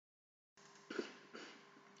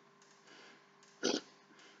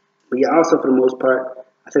yeah, also for the most part,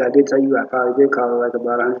 I think I did tell you I probably did call her like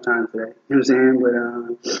about 100 times today. You know what I'm saying? But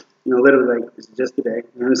literally like it's just today.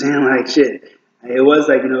 You know what I'm saying? Like shit. It was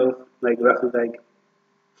like like roughly like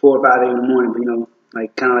 4 or 5 a.m. in the morning, but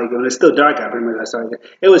like kind of like when it's still dark out, pretty much I started.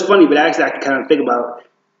 It was funny, but actually I could kind of think about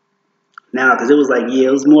now because it was like it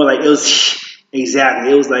was more like it was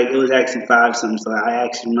exactly. It was like it was actually 5 something, so I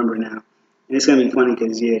actually remember now. And it's gonna be funny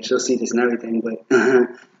because she'll see this and everything, but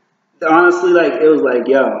honestly, like it was like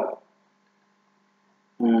yo.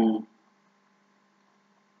 Um,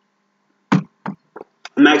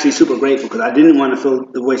 I'm actually super grateful because I didn't want to fill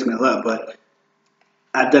the voicemail up, but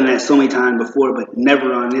I've done that so many times before, but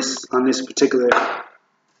never on this particular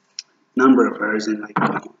number of hers, and like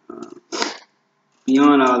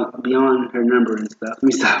beyond her number and stuff. Let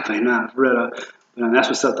me stop right now, for real. But that's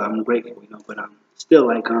what's up. Though. I'm grateful, but still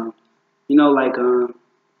like like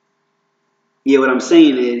yeah. What I'm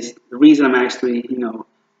saying is the reason I'm actually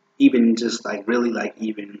even just like really like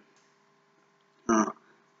even uh,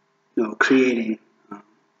 creating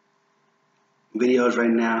videos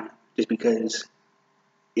right now just because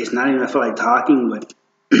it's not even I feel like talking, but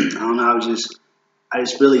I don't know. I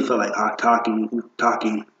just really felt like talking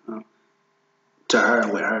to her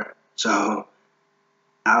with her. So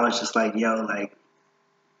I was just like, yo, like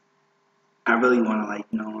I really want to like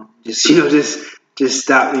just just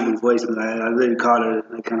stop leaving voicemails. I literally called her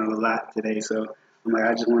like kind of a lot today, so I'm like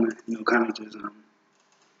I just want to kind of just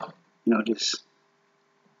just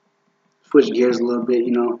switch gears a little bit,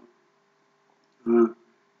 uh,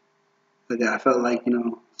 like I felt like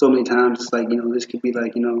so many times it's like this could be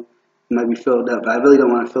like it might be filled up, but I really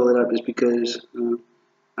don't want to fill it up just because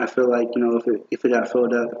I feel like if it got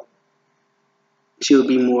filled up, she would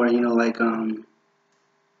be more like feel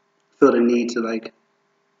the need to like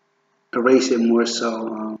erase it more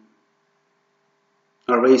so,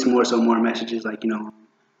 or erase more so more messages like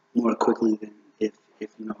more quickly than if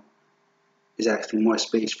there's actually more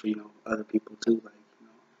space for other people too, like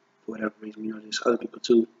for whatever reason just other people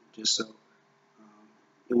too, just so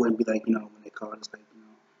it wouldn't be like when they call it's like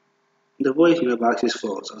the voice box is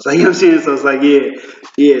full, so it's like I'm saying, so it's like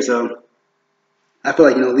yeah, so I feel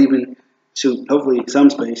like leaving shoot hopefully some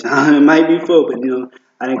space. It might be full, but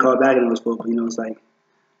I didn't call back and it was full, but it's like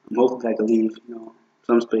I'm hoping I can leave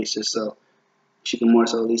some space just so she can more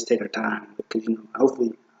so at least take her time because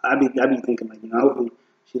hopefully I be thinking like hopefully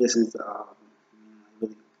she listens to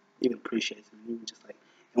really even appreciates it, and even just like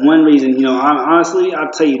and one reason honestly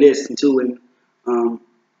I'll tell you this too, and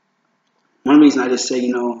one reason I just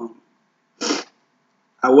say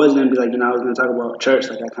I was gonna be like I was gonna talk about church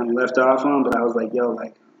like I kind of left off on, but I was like yo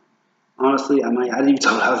like honestly I didn't even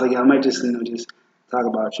told her, I was like I might just just talk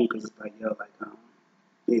about you because it's like yo like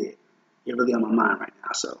yeah, you're really on my mind right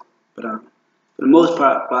now, so but for the most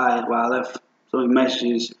part, why I left so many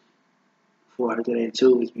messages for her today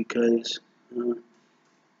too is because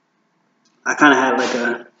I kind of had like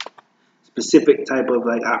a specific type of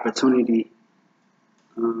like opportunity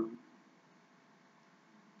um,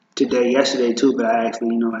 yesterday too, but I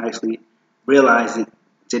actually I actually realized it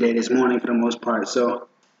today this morning for the most part. So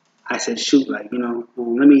I said, shoot, like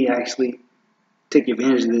let me actually take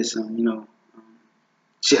advantage of this,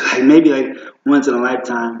 shit, like maybe like once in a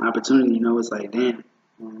lifetime opportunity. It's like damn.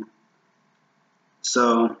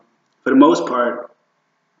 So for the most part,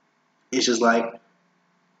 it's just like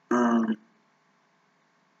um,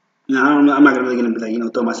 I don't know. I'm not really gonna be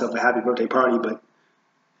like throw myself a happy birthday party, but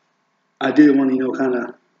I did want to kind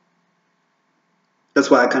of. That's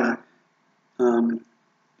why I kind of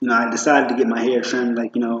I decided to get my hair trimmed.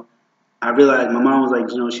 Like I realized my mom was like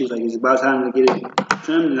she was like it's about time to get it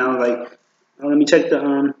trimmed, and I was like let me check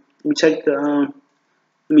let me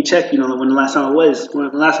check when the last time when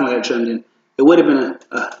the last time I got it trimmed, and it would have been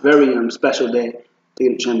a very special day to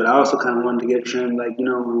get it trimmed, but I also kind of wanted to get it trimmed like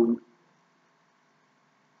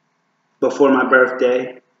before my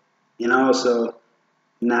birthday, and also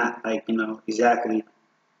not like exactly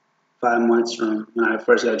 5 months from when I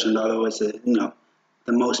first got trimmed, although it's the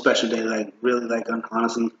most special day like really like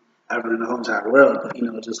honestly ever in the whole entire world, but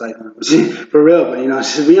just like for real, but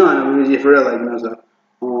just be honest, for real, like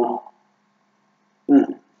so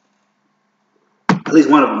mm, at least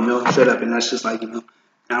one of them, straight up, and that's just like I'm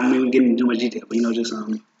not even getting into too much detail, but just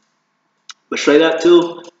but straight up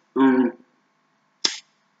too,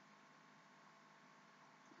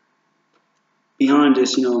 beyond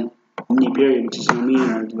just me period, just me and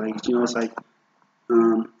her, like it's like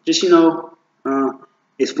just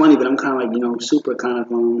it's funny, but I'm kind of like super kind of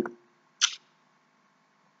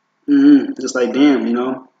just like damn,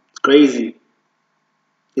 it's crazy.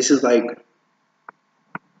 This is like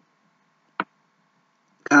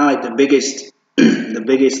kind of like the biggest the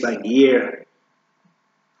biggest like year,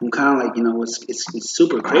 I'm kind of like, it's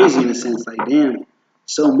super crazy in a sense. Like, damn,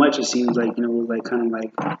 so much it seems like, it was like kind of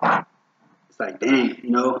like, it's like, dang,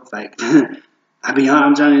 it's like,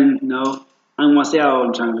 I'm trying to, I don't want to say how old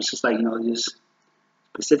I'm trying, but it's just like, just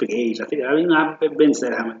specific age. I've been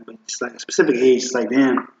said how much, but it's like a specific age. It's like,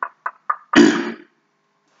 damn.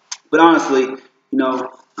 But honestly,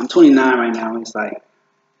 I'm 29 right now, and it's like,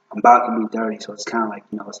 I'm about to be 30, so it's kind of like,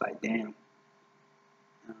 it's like, damn.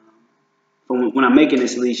 When I'm making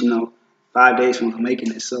this, at least, 5 days from when I'm making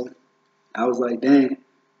this, so I was like, dang.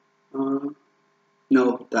 The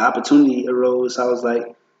opportunity arose. I was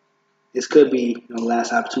like, this could be, the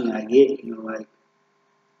last opportunity I get, like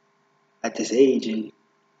at this age, and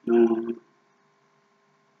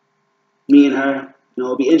me and her,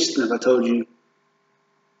 it'd be interesting if I told you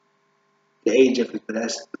the age difference, but I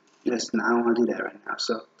don't want to do that right now.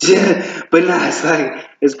 So, yeah, but nah, it's like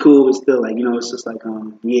it's cool. It's still like it's just like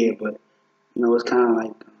yeah, but it's kind of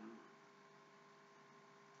like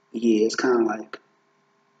yeah, it's kind of like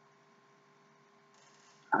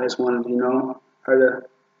I just wanted her to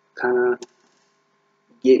kind of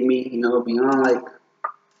get me beyond like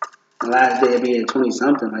the last day of being 20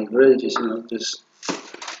 something, like really just just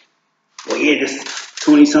well yeah, just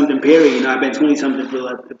 20 something period. I've been 20 something for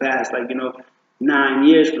like the past like 9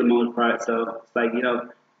 years for the most part. So it's like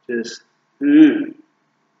just.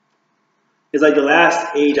 It's like the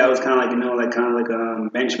last age I was kind of like a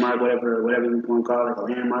benchmark, whatever you want to call it, like a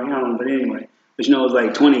landmark. I don't know, but anyway. But it was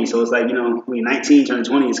like 20, so it's like when you're 19 turning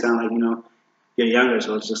 20, it's kind of like you're younger,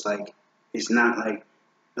 so it's just like it's not like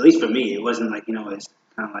at least for me, it wasn't like it's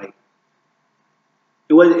kind of like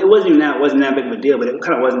it wasn't that big of a deal, but it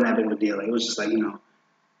kind of wasn't that big of a deal. Like it was just like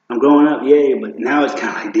I'm growing up, yay, but now it's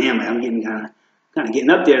kind of like damn, like I'm getting kind of getting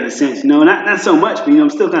up there in a sense, not so much, but I'm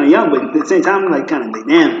still kind of young, but at the same time, I'm like kind of like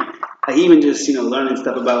damn, like even just learning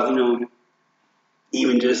stuff about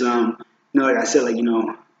even just like I said, like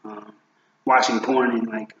watching porn and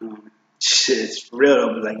like shit, it's real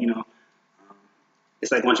though, but like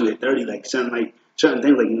it's like once you hit 30, like certain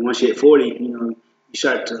things, like once you hit 40, you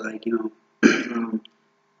start to like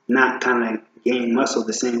not kind of gain muscle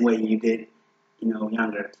the same way you did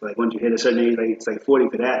younger. So like once you hit a certain age, like it's like 40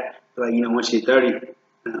 for that. But like once you hit 30,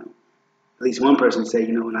 at least one person say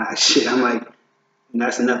nah, shit, I'm like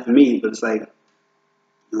that's enough for me. But it's like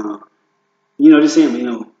just saying,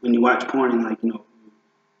 when you watch porn and like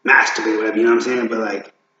masturbate, whatever, what I'm saying. But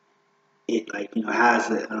like it like has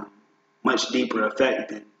a much deeper effect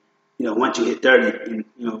than once you hit 30 and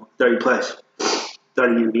 30 plus,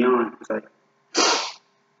 30 and beyond. It's like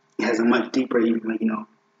it has a much deeper, even like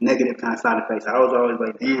negative kind of side effects. I was always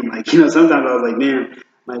like, damn, like sometimes I was like, damn,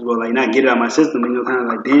 might as well like not get it out of my system. Kind of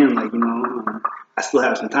like, damn, like I still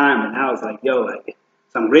have some time. And now it's like, yo, like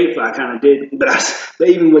so I'm grateful I kind of did, but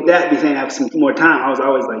even with that, be saying I have some more time, I was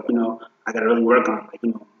always like, I got to really work on like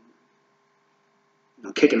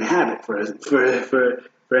kicking the habit for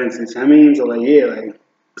instance. I mean, so like yeah, like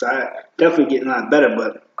so I definitely getting a lot better,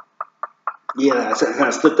 but yeah, like, I kind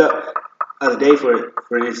of slipped up the other day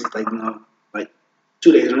for instance, like like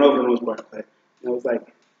 2 days in a row for the most part, but it was like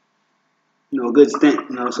a good stint,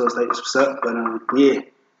 so it's like it's what's up, but yeah,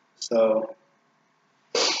 so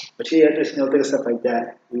but yeah, just think of stuff like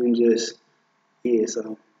that, and then just yeah,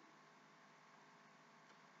 so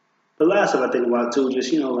the last stuff I think about too,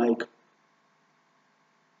 just like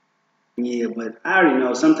yeah, but I already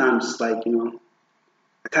know sometimes it's like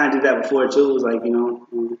I kind of did that before too. It was like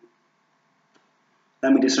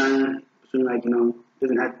let me discern between like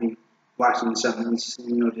doesn't have to be watching something, it's just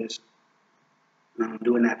just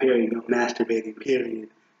doing that period, masturbating period.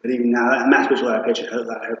 But even now, I masturbate a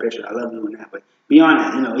lot of her picture. I love doing that. But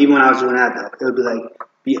beyond that, even when I was doing that though, it would be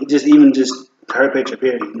like just her picture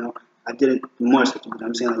period. I did it more so, but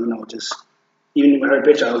I'm saying like just even with her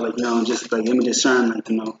picture, I was like just like let me discern like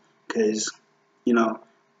because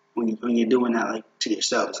when you're doing that like to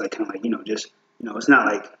yourself, it's like kind of like just it's not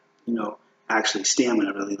like actually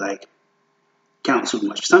stamina really like counts super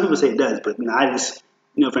much. Some people say it does, but I just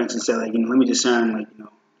for instance say like let me discern like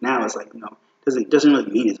now it's like doesn't really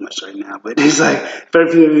mean as much right now, but it's like for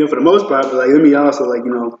the most part, but like let me also like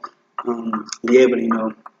be able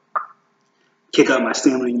to kick up my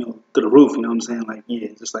stamina through the roof. You know what I'm saying? Like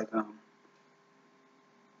yeah, just like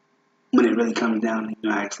when it really comes down,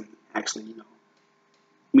 actually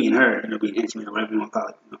me and her being intimate or whatever you want to call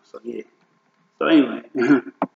it. So yeah. So anyway.